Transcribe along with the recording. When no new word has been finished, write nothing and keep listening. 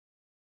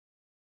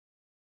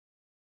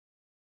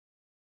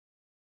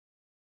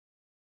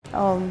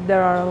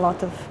There are a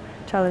lot of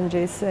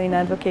challenges in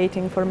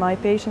advocating for my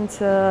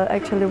patients.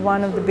 Actually,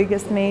 one of the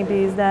biggest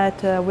maybe is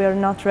that we are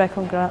not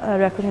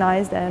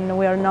recognized and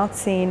we are not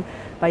seen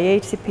by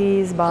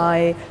HCPs,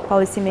 by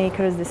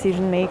policymakers,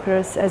 decision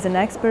makers as an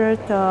expert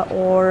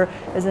or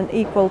as an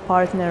equal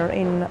partner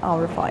in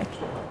our fight.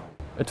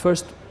 At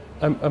first,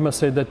 I must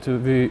say that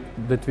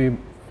we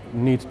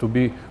need to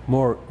be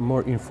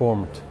more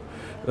informed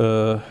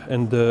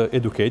and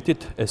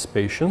educated as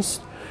patients,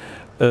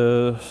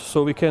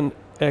 so we can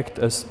act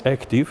as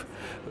active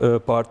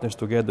partners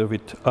together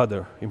with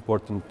other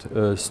important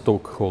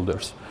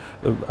stakeholders.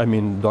 I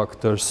mean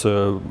doctors,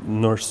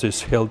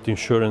 nurses, health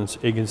insurance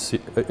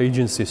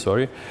agencies,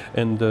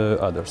 and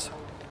others.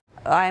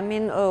 I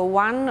mean,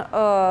 one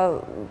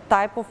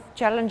type of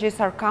challenges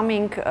are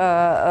coming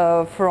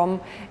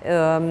from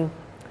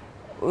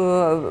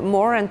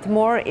more and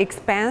more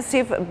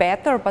expensive,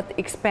 better but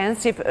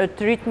expensive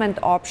treatment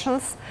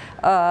options,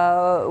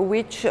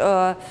 which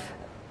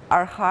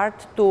are hard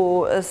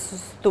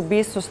to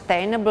be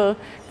sustainable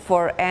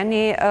for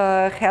any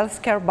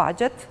healthcare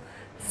budget.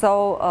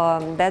 So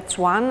that's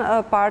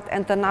one part,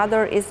 and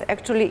another is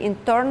actually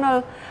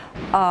internal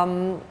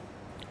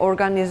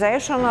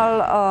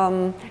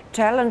organizational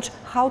challenge,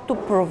 how to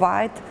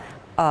provide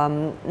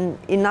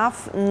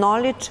enough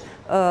knowledge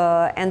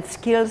and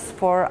skills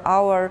for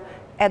our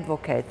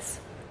advocates.